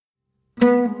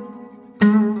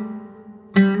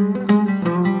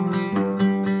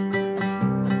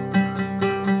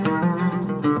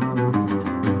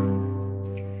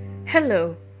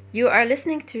You are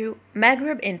listening to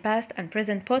Maghreb in Past and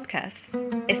Present podcasts,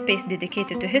 a space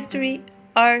dedicated to history,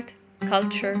 art,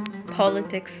 culture,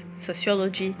 politics,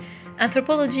 sociology,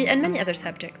 anthropology, and many other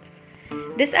subjects.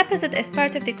 This episode is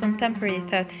part of the Contemporary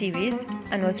Thought series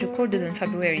and was recorded on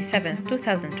February 7,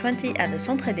 2020 at the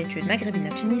Centre d'études maghrébines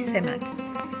of Tunis, CEMAT.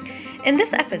 In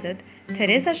this episode,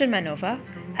 Teresa Germanova,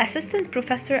 assistant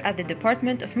professor at the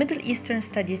Department of Middle Eastern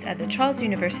Studies at the Charles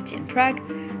University in Prague,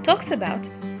 talks about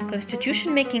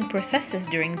constitution-making processes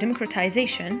during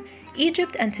democratization,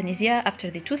 Egypt and Tunisia after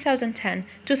the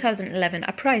 2010-2011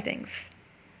 uprisings.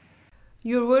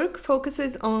 Your work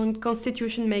focuses on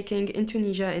constitution-making in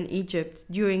Tunisia and Egypt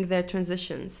during their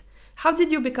transitions. How did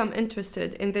you become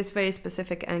interested in this very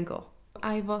specific angle?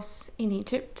 I was in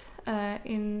Egypt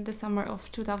in the summer of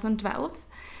 2012,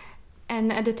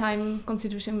 and at the time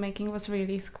constitution making was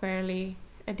really squarely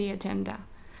at the agenda.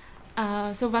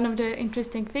 So one of the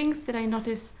interesting things that I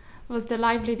noticed was the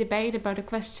lively debate about the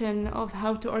question of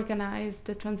how to organize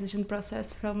the transition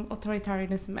process from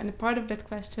authoritarianism, and a part of that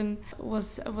question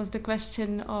was the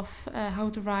question of how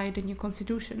to write a new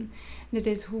constitution. That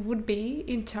is, who would be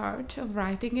in charge of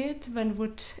writing it, when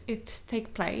would it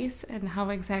take place, and how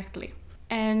exactly.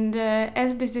 And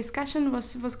as this discussion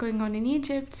was going on in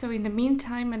Egypt, so in the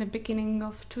meantime, at the beginning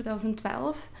of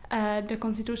 2012, the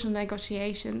constitutional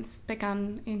negotiations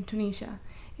began in Tunisia,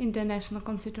 in the National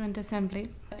Constituent Assembly.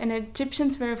 And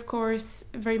Egyptians were, of course,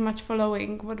 very much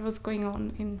following what was going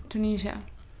on in Tunisia.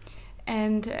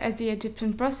 And as the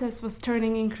Egyptian process was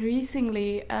turning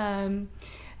increasingly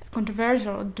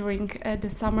controversial during the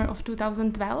summer of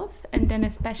 2012, and then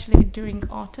especially during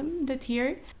autumn that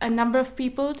year, a number of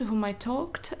people to whom I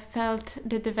talked felt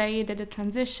that the way that the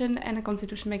transition and the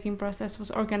constitution-making process was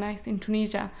organized in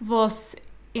Tunisia was,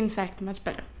 in fact, much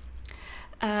better.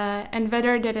 And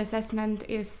whether that assessment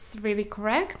is really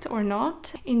correct or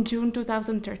not, in June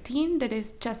 2013, that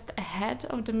is just ahead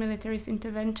of the military's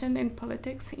intervention in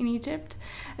politics in Egypt,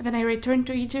 when I returned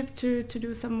to Egypt to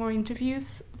do some more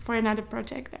interviews for another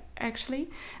project, actually,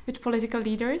 with political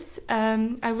leaders,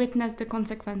 I witnessed the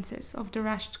consequences of the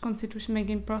rushed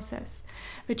constitution-making process,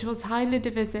 which was highly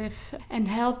divisive and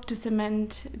helped to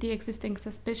cement the existing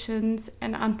suspicions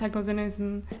and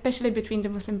antagonism, especially between the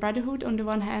Muslim Brotherhood on the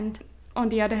one hand, on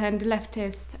the other hand,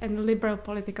 leftist and liberal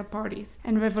political parties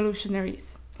and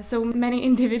revolutionaries. So many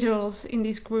individuals in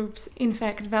these groups, in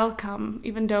fact, welcome,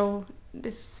 even though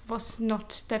this was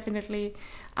not definitely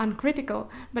uncritical,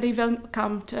 but he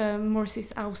welcomed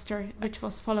Morsi's ouster, which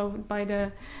was followed by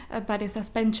the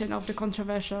suspension of the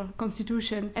controversial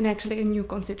constitution and actually a new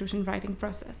constitution writing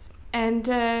process. And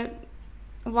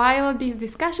while these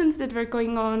discussions that were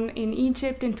going on in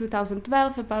Egypt in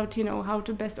 2012 about, how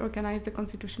to best organize the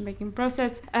constitution-making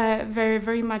process were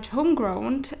very much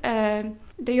homegrown,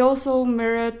 they also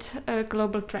mirrored a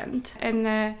global trend. And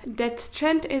that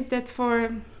trend is that for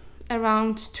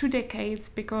around 2 decades,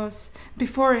 because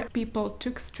before people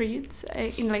took streets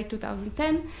in late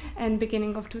 2010 and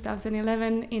beginning of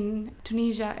 2011 in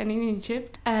Tunisia and in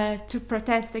Egypt to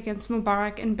protest against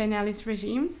Mubarak and Ben Ali's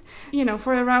regimes,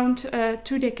 for around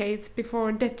 2 decades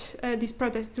before that these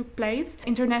protests took place,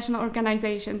 international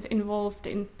organizations involved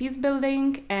in peace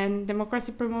building and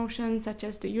democracy promotion, such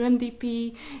as the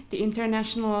UNDP, the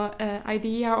International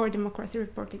IDEA or Democracy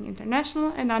Reporting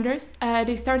International and others,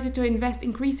 they started to invest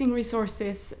increasing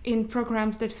resources in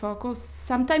programs that focus,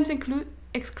 sometimes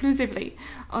exclusively,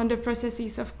 on the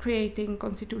processes of creating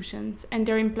constitutions and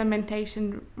their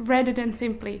implementation rather than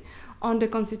simply on the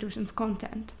constitution's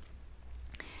content.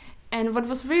 And what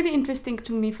was really interesting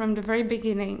to me from the very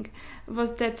beginning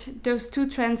was that those two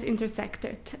trends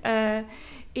intersected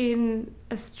in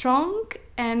a strong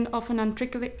and often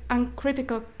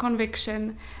uncritical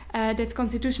conviction that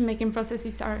constitution-making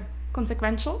processes are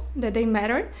consequential, that they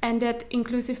matter, and that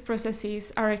inclusive processes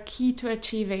are a key to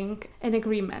achieving an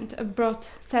agreement, a broad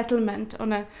settlement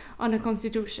on a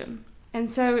constitution. And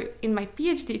so, in my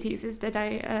PhD thesis that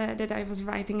I was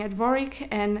writing at Warwick,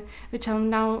 and which I'm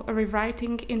now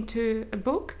rewriting into a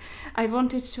book, I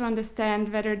wanted to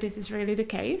understand whether this is really the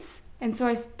case. And so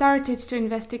I started to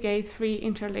investigate 3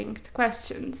 interlinked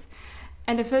questions.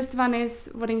 And the first one is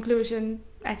what inclusion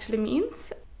actually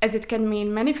means, as it can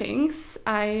mean many things.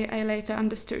 I later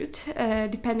understood,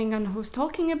 depending on who's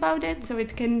talking about it. So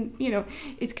it can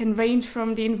range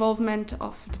from the involvement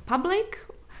of the public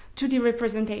to the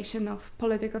representation of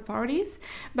political parties,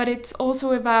 but it's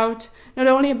also about not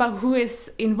only about who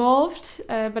is involved,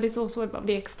 but it's also about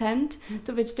the extent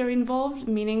to which they're involved,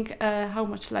 meaning how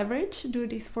much leverage do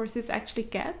these forces actually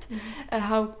get,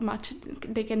 how much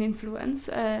they can influence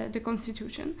the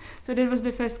constitution. So that was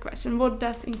the first question: what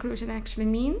does inclusion actually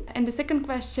mean? And the second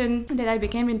question that I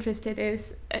became interested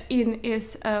in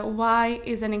is why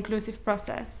is an inclusive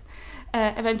process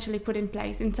eventually put in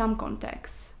place in some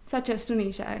contexts, such as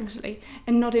Tunisia actually,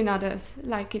 and not in others,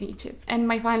 like in Egypt. And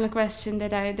my final question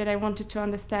that I wanted to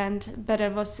understand better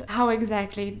was how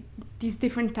exactly these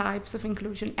different types of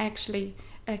inclusion actually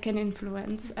can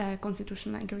influence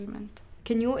constitutional agreement.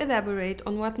 Can you elaborate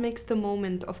on what makes the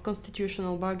moment of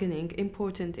constitutional bargaining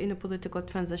important in a political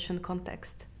transition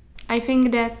context? I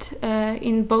think that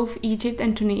in both Egypt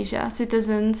and Tunisia,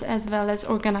 citizens as well as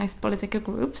organized political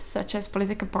groups, such as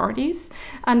political parties,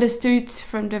 understood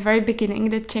from the very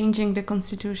beginning that changing the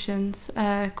constitutions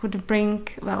could bring,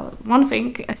 well, one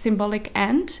thing, a symbolic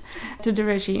end to the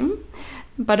regime,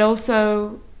 but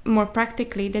also more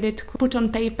practically that it could put on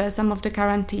paper some of the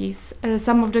guarantees,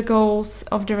 some of the goals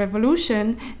of the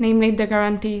revolution, namely the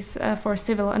guarantees for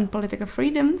civil and political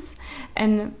freedoms,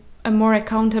 and a more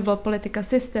accountable political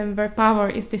system where power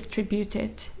is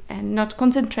distributed and not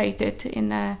concentrated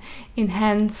in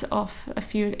hands of a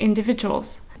few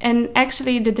individuals. And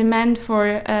actually the demand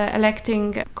for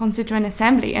electing Constituent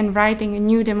Assembly and writing a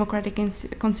new democratic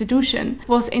constitution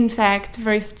was in fact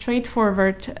very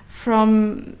straightforward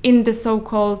from in the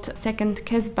so-called Second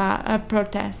Kesba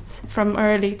protests from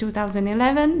early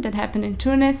 2011 that happened in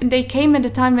Tunis. They came at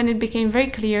a time when it became very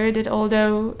clear that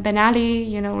although Ben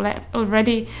Ali,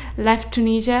 already left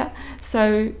Tunisia,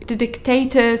 so the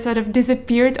dictator sort of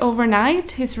disappeared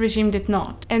overnight, his regime did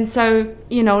not. And so,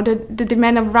 the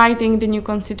demand of writing the new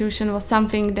constitution was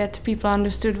something that people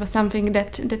understood was something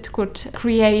that could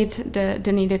create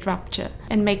the needed rupture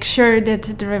and make sure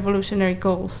that the revolutionary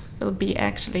goals will be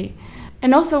actually.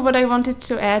 And also what I wanted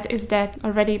to add is that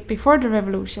already before the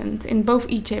revolutions in both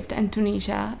Egypt and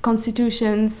Tunisia,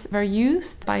 constitutions were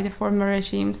used by the former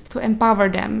regimes to empower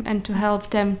them and to help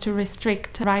them to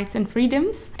restrict rights and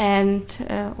freedoms and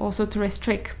also to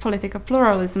restrict political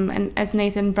pluralism. And as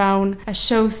Nathan Brown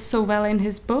shows so well in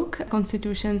his book,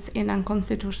 Constitutions in an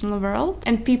Unconstitutional World.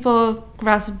 And people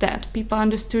grasped that, people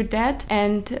understood that.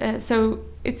 And so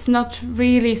it's not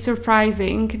really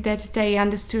surprising that they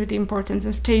understood the importance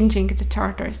of changing the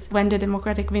charters when the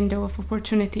democratic window of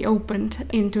opportunity opened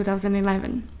in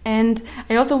 2011. And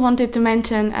I also wanted to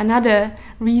mention another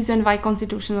reason why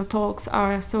constitutional talks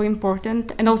are so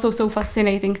important and also so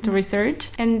fascinating to research.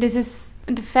 And this is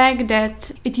the fact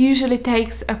that it usually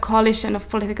takes a coalition of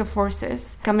political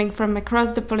forces coming from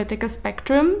across the political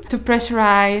spectrum to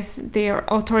pressurize their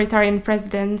authoritarian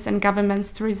presidents and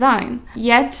governments to resign.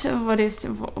 Yet, what is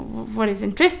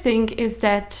interesting is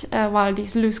that while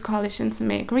these loose coalitions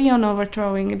may agree on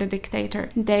overthrowing the dictator,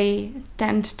 they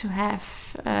tend to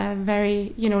have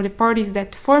the parties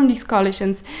that form these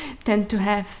coalitions tend to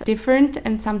have different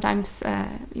and sometimes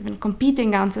even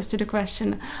competing answers to the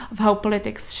question of how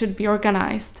politics should be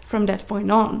organized from that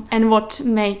point on. And what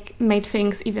made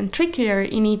things even trickier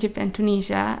in Egypt and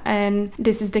Tunisia, and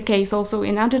this is the case also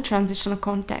in other transitional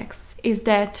contexts, is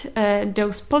that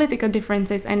those political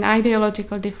differences and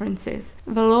ideological differences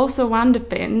were also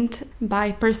underpinned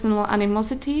by personal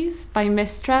animosities, by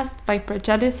mistrust, by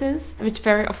prejudices, which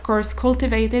were of course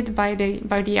cultivated by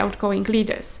the outgoing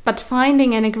leaders. But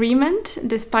finding an agreement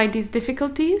despite these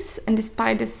difficulties and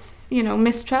despite this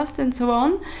mistrust and so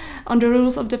on the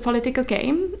rules of the political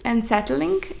game and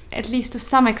settling, at least to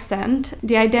some extent,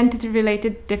 the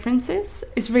identity-related differences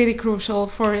is really crucial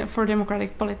for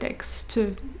democratic politics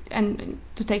to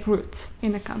take roots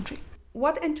in a country.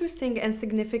 What interesting and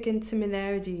significant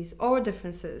similarities or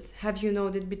differences have you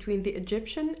noted between the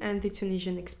Egyptian and the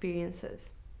Tunisian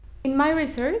experiences? In my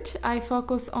research, I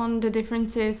focus on the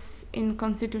differences in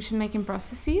constitution-making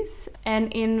processes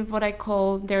and in what I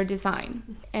call their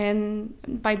design. And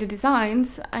by the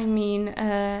designs, I mean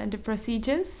the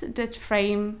procedures that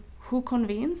frame who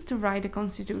convenes to write a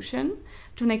constitution,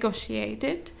 to negotiate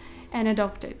it and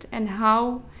adopt it, and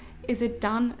how is it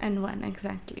done and when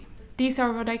exactly. These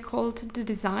are what I called the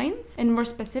designs, and more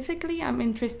specifically I'm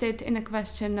interested in a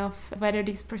question of whether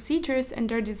these procedures and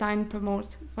their design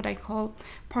promote what I call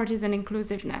partisan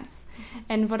inclusiveness.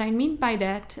 And what I mean by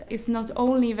that is not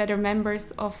only whether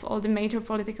members of all the major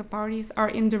political parties are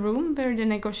in the room where the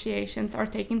negotiations are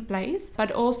taking place,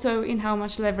 but also in how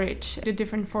much leverage the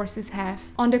different forces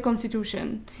have on the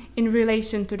constitution in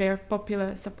relation to their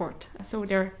popular support, so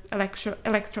their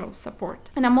electoral support.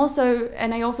 And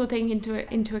I also take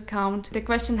into account account the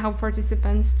question how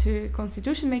participants to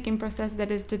constitution-making process,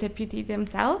 that is the deputy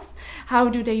themselves, how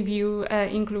do they view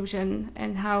inclusion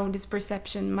and how this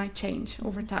perception might change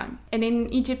over time. And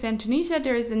in Egypt and Tunisia,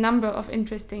 there is a number of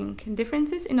interesting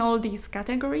differences in all these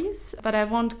categories, but I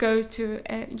won't go to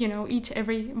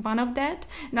every one of that.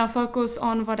 Now focus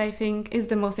on what I think is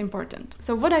the most important.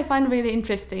 So what I find really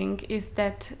interesting is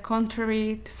that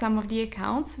contrary to some of the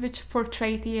accounts which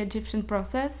portray the Egyptian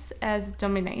process as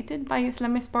dominated by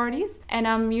Islamist parties, and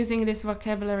I'm using this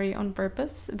vocabulary on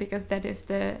purpose because that is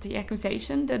the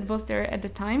accusation that was there at the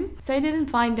time. So I didn't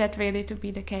find that really to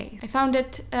be the case. I found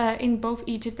that in both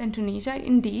Egypt and Tunisia,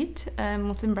 indeed,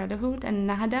 Muslim Brotherhood and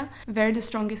Nahda were the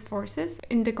strongest forces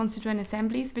in the constituent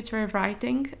assemblies which were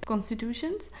writing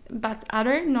constitutions, but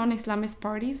other non-Islamist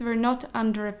parties were not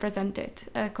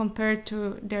underrepresented compared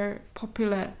to their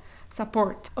popular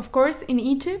support. Of course, in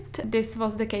Egypt, this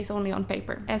was the case only on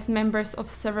paper, as members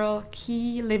of several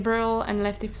key liberal and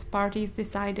leftist parties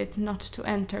decided not to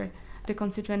enter the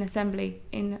Constituent Assembly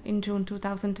in June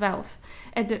 2012,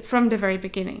 from the very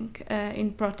beginning,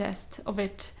 in protest of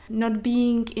it not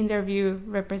being, in their view,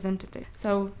 representative.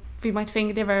 So we might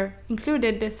think they were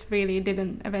included. This really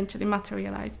didn't eventually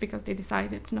materialize because they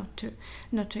decided not to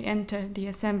enter the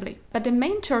assembly. But the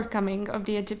main shortcoming of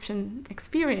the Egyptian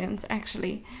experience,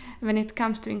 actually, when it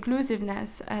comes to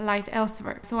inclusiveness, lied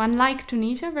elsewhere. So unlike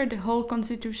Tunisia, where the whole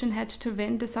constitution had to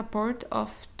win the support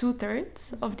of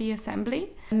 2/3 of the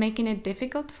assembly, making it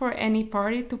difficult for any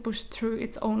party to push through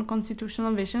its own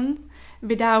constitutional vision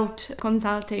without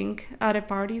consulting other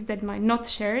parties that might not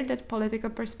share that political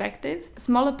perspective.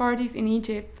 Smaller parties in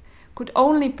Egypt could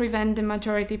only prevent the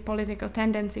majority political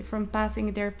tendency from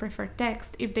passing their preferred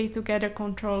text if they together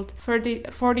controlled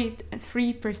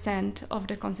 43% of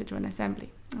the Constituent Assembly,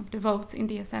 of the votes in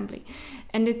the assembly.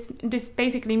 And this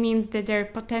basically means that their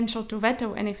potential to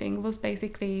veto anything was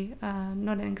basically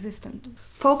non-existent.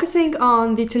 Focusing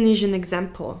on the Tunisian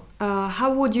example,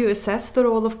 how would you assess the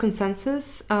role of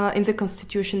consensus in the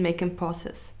constitution-making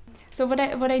process? So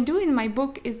what I do in my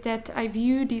book is that I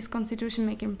view these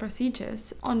constitution-making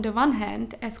procedures on the one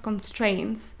hand as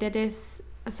constraints, that is,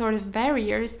 a sort of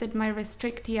barriers that might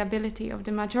restrict the ability of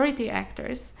the majority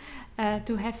actors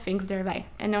to have things their way.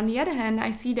 And on the other hand,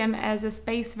 I see them as a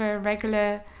space where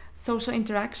regular social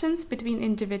interactions between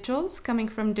individuals coming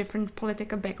from different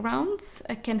political backgrounds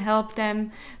can help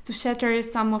them to shatter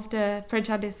some of the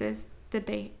prejudices that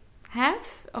they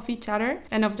have of each other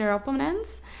and of their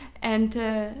opponents, and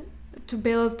to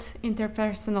build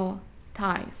interpersonal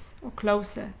ties, or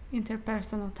closer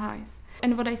interpersonal ties.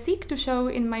 And what I seek to show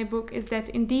in my book is that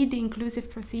indeed the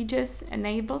inclusive procedures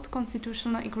enabled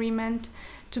constitutional agreement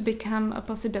to become a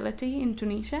possibility in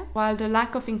Tunisia, while the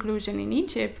lack of inclusion in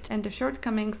Egypt and the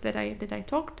shortcomings that I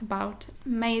talked about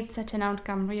made such an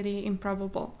outcome really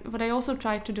improbable. What I also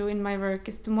try to do in my work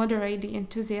is to moderate the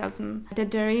enthusiasm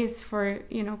that there is for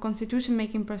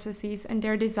constitution-making processes and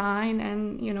their design,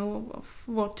 and of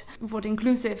what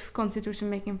inclusive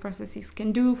constitution-making processes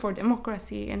can do for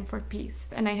democracy and for peace.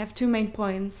 And I have two main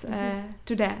points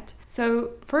to that.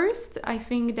 So first, I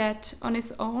think that on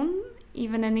its own,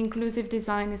 even an inclusive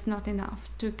design is not enough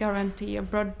to guarantee a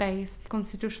broad-based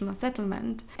constitutional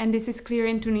settlement. And this is clear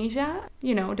in Tunisia.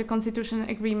 The constitutional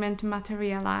agreement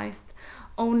materialized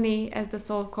only as the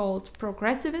so-called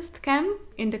progressivist camp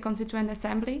in the Constituent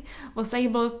Assembly was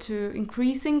able to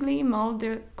increasingly mold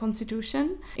their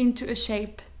constitution into a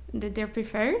shape that they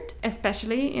preferred,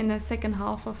 especially in the second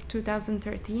half of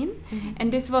 2013. Mm-hmm.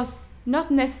 And this was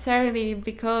not necessarily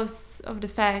because of the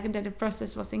fact that the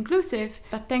process was inclusive,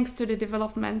 but thanks to the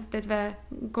developments that were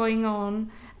going on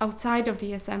outside of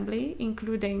the assembly,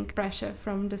 including pressure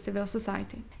from the civil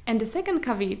society. And the second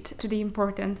caveat to the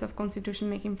importance of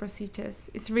constitution-making procedures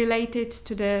is related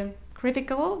to the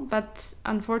critical but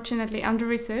unfortunately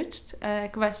under-researched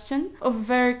question of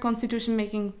where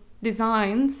constitution-making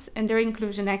designs and their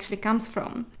inclusion actually comes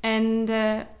from. And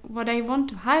what I want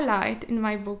to highlight in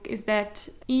my book is that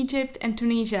Egypt and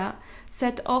Tunisia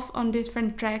set off on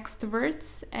different tracks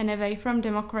towards and away from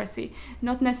democracy,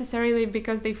 not necessarily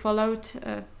because they followed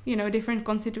different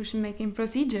constitution-making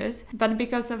procedures, but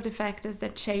because of the factors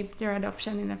that shaped their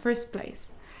adoption in the first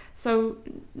place. So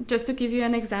just to give you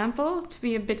an example, to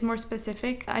be a bit more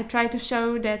specific, I try to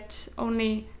show that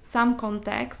only some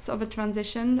contexts of a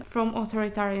transition from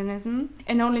authoritarianism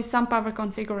and only some power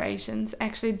configurations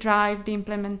actually drive the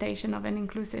implementation of an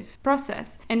inclusive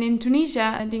process. And in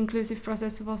Tunisia, the inclusive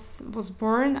process was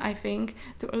born, I think,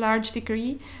 to a large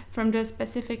degree from the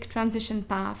specific transition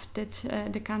path that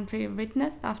the country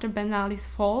witnessed after Ben Ali's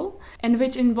fall, and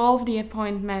which involved the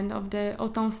appointment of the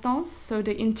haute instance, so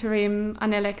the interim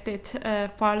unelected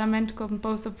elected parliament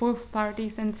composed of both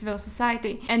parties and civil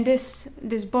society. And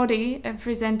this body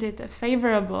presented a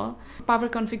favorable power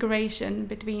configuration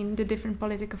between the different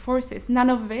political forces, none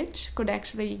of which could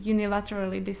actually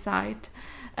unilaterally decide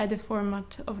the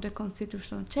format of the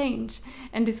constitutional change.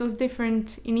 And this was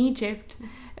different in Egypt,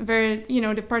 where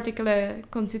the particular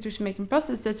constitution making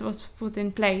process that was put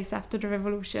in place after the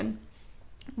revolution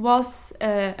was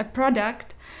a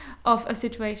product of a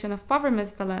situation of power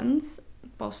misbalance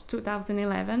post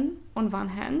 2011 on one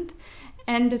hand,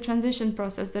 and the transition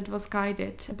process that was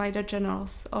guided by the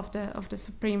generals of the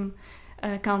Supreme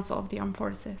Council of the Armed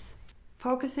Forces.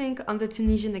 Focusing on the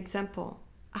Tunisian example,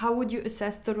 how would you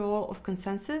assess the role of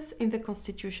consensus in the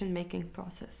constitution-making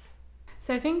process?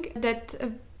 So I think that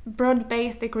a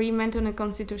broad-based agreement on a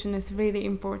constitution is really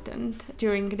important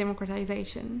during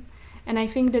democratization. And I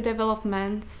think the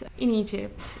developments in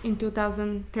Egypt in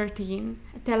 2013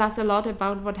 tell us a lot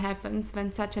about what happens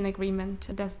when such an agreement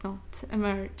does not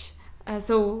emerge.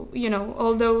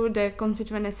 Although the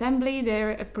Constituent Assembly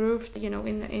there approved,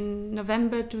 in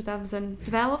November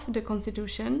 2012 the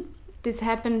constitution, this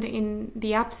happened in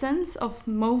the absence of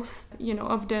most,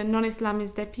 of the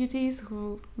non-Islamist deputies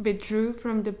who withdrew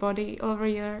from the body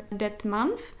earlier that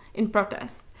month in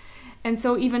protest. And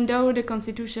so even though the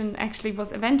constitution actually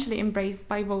was eventually embraced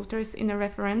by voters in a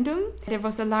referendum, there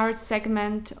was a large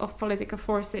segment of political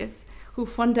forces who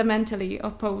fundamentally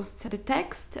opposed the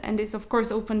text, and this of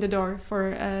course opened the door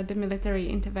for the military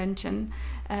intervention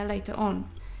later on.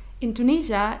 In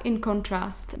Tunisia, in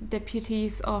contrast,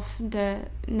 deputies of the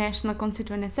National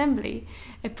Constituent Assembly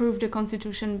approved the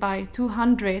constitution by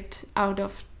 200 out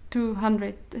of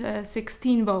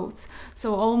 216 votes,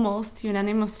 so almost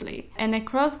unanimously. And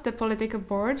across the political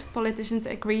board, politicians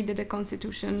agreed that the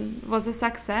constitution was a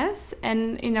success,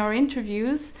 and in our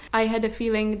interviews I had a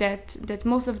feeling that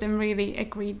most of them really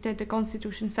agreed that the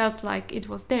constitution felt like it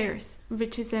was theirs,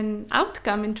 which is an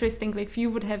outcome, interestingly, few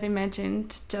would have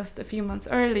imagined just a few months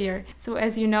earlier. So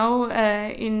as you know,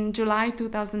 in July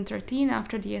 2013,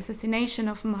 after the assassination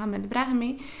of Mohamed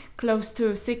Brahmi, close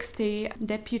to 60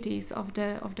 deputies of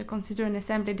the Constituent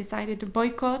Assembly decided to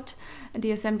boycott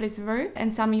the Assembly's work,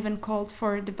 and some even called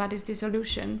for the body's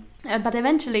dissolution. But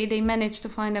eventually they managed to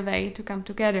find a way to come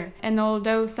together. And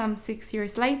although some 6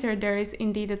 years later there is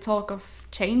indeed a talk of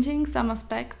changing some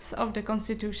aspects of the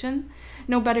constitution,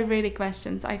 nobody really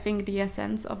questions, I think, the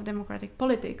essence of democratic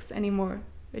politics anymore,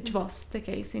 which was the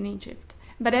case in Egypt.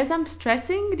 But as I'm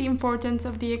stressing the importance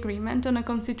of the agreement on a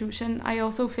constitution, I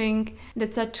also think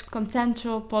that such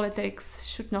consensual politics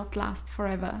should not last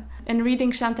forever. And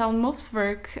reading Chantal Mouffe's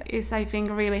work is, I think,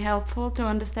 really helpful to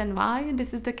understand why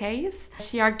this is the case.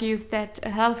 She argues that a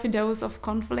healthy dose of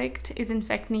conflict is in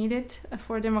fact needed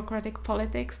for democratic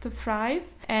politics to thrive,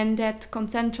 and that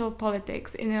consensual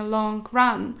politics in a long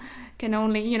run can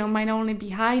only, might only be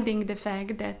hiding the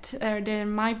fact that there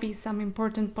might be some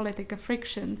important political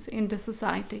frictions in the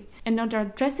society, and not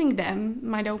addressing them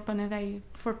might open a way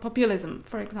for populism,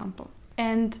 for example.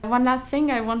 And one last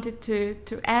thing I wanted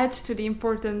to add to the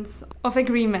importance of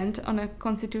agreement on a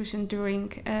constitution during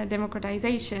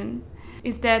democratization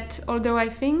is that although I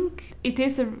think it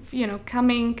is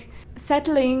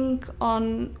settling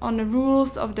on the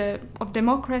rules of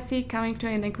democracy, coming to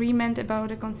an agreement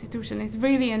about a constitution is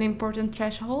really an important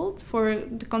threshold for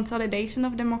the consolidation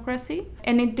of democracy.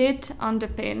 And it did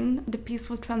underpin the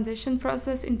peaceful transition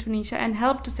process in Tunisia and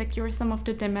help to secure some of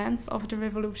the demands of the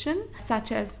revolution,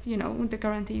 such as, the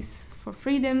guarantees for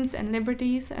freedoms and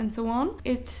liberties and so on.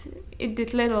 It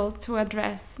did little to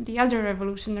address the other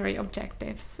revolutionary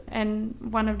objectives, and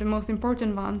one of the most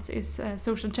important ones is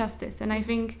social justice, and I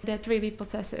think that really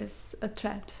possesses a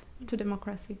threat to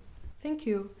democracy. Thank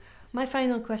you. My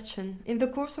final question. In the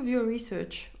course of your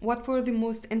research, what were the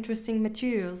most interesting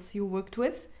materials you worked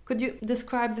with? Could you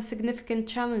describe the significant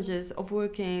challenges of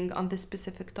working on this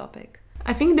specific topic?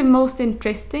 I think the most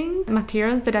interesting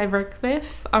materials that I worked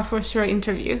with are for sure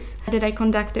interviews that I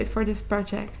conducted for this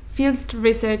project. Field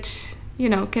research,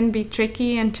 can be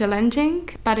tricky and challenging,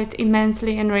 but it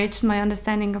immensely enriched my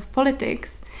understanding of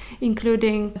politics,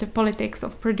 including the politics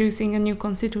of producing a new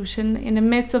constitution in the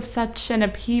midst of such an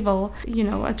upheaval,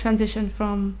 a transition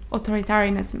from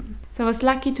authoritarianism. So I was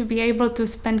lucky to be able to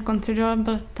spend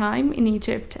considerable time in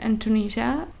Egypt and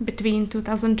Tunisia between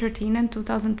 2013 and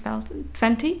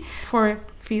 2020 for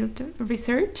field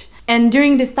research. And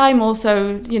during this time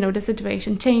also, the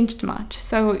situation changed much.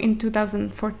 So in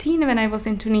 2014, when I was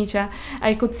in Tunisia,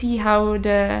 I could see how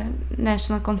the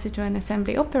National Constituent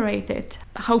Assembly operated,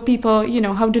 how people,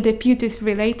 how the deputies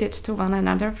related to one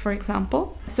another, for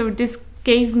example. So this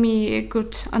gave me a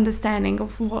good understanding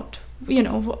of what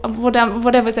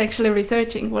what I was actually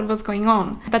researching, what was going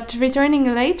on. But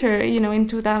returning later, in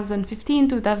 2015,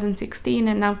 2016,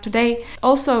 and now today,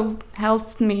 also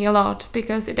helped me a lot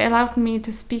because it allowed me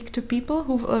to speak to people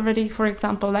who've already, for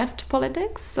example, left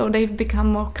politics, so they've become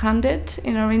more candid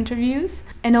in our interviews.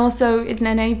 And also it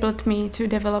enabled me to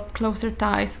develop closer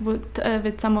ties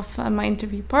with some of my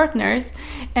interview partners,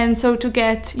 and so to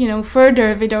get,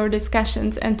 further with our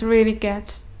discussions and to really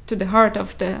get to the heart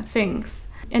of the things.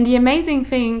 And the amazing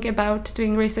thing about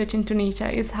doing research in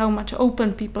Tunisia is how much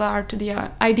open people are to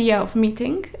the idea of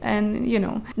meeting and,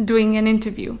 doing an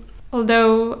interview.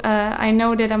 Although I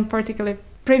know that I'm particularly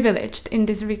privileged in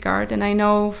this regard, and I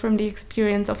know from the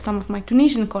experience of some of my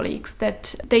Tunisian colleagues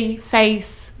that they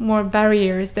face more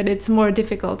barriers, that it's more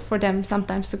difficult for them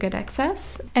sometimes to get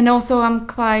access. And also I'm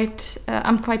quite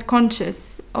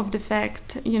conscious of the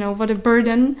fact, what a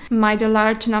burden might a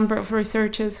large number of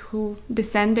researchers who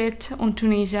descended on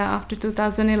Tunisia after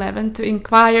 2011 to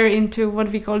inquire into what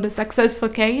we call the successful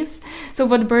case. So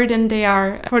what burden they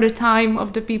are for the time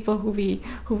of the people who we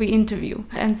interview.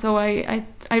 And so I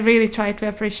really try to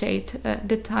appreciate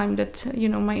the time that,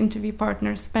 my interview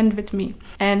partners spend with me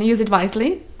and use it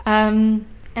wisely. And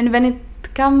when it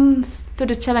comes to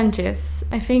the challenges,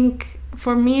 I think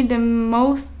for me, the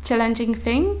most challenging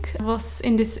thing was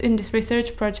in this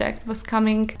research project was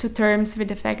coming to terms with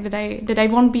the fact that I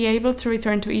won't be able to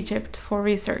return to Egypt for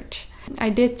research. I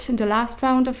did the last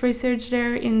round of research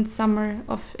there in the summer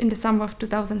of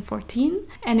 2014,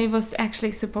 and it was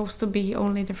actually supposed to be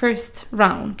only the first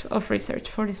round of research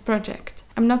for this project.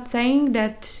 I'm not saying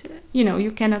that,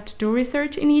 you cannot do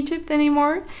research in Egypt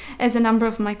anymore, as a number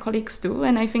of my colleagues do,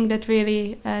 and I think that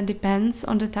really depends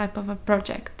on the type of a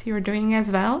project you're doing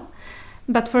as well.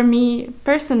 But for me,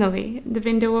 personally, the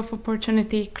window of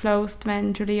opportunity closed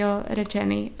when Giulio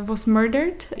Regeni was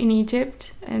murdered in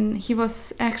Egypt, and he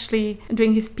was actually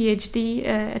doing his PhD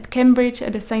at Cambridge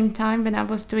at the same time when I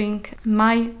was doing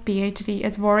my PhD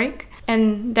at Warwick.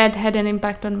 And that had an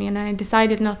impact on me, and I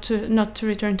decided not to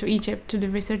return to Egypt to do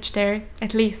research there,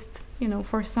 at least,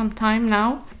 for some time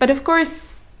now. But of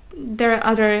course, there are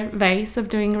other ways of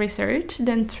doing research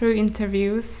than through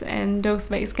interviews, and those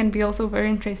ways can be also very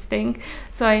interesting.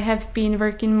 So I have been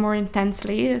working more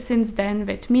intensely since then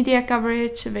with media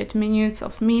coverage, with minutes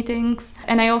of meetings,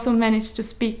 and I also managed to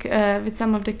speak with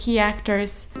some of the key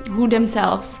actors who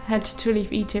themselves had to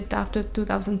leave Egypt after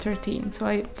 2013. So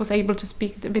I was able to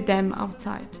speak with them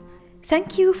outside.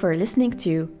 Thank you for listening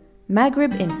to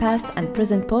Maghreb in Past and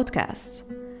Present podcasts.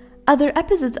 Other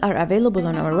episodes are available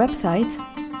on our website,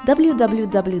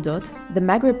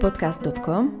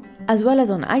 www.themaghrebpodcast.com, as well as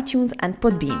on iTunes and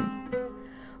Podbean.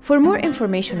 For more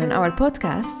information on our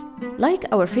podcasts, like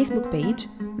our Facebook page,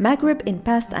 Maghreb in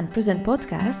Past and Present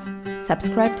Podcasts,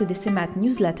 subscribe to the CEMAT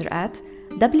newsletter at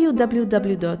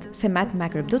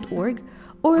www.cematmaghreb.org,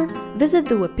 or visit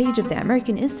the webpage of the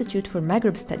American Institute for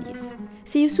Maghreb Studies.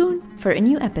 See you soon for a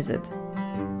new episode.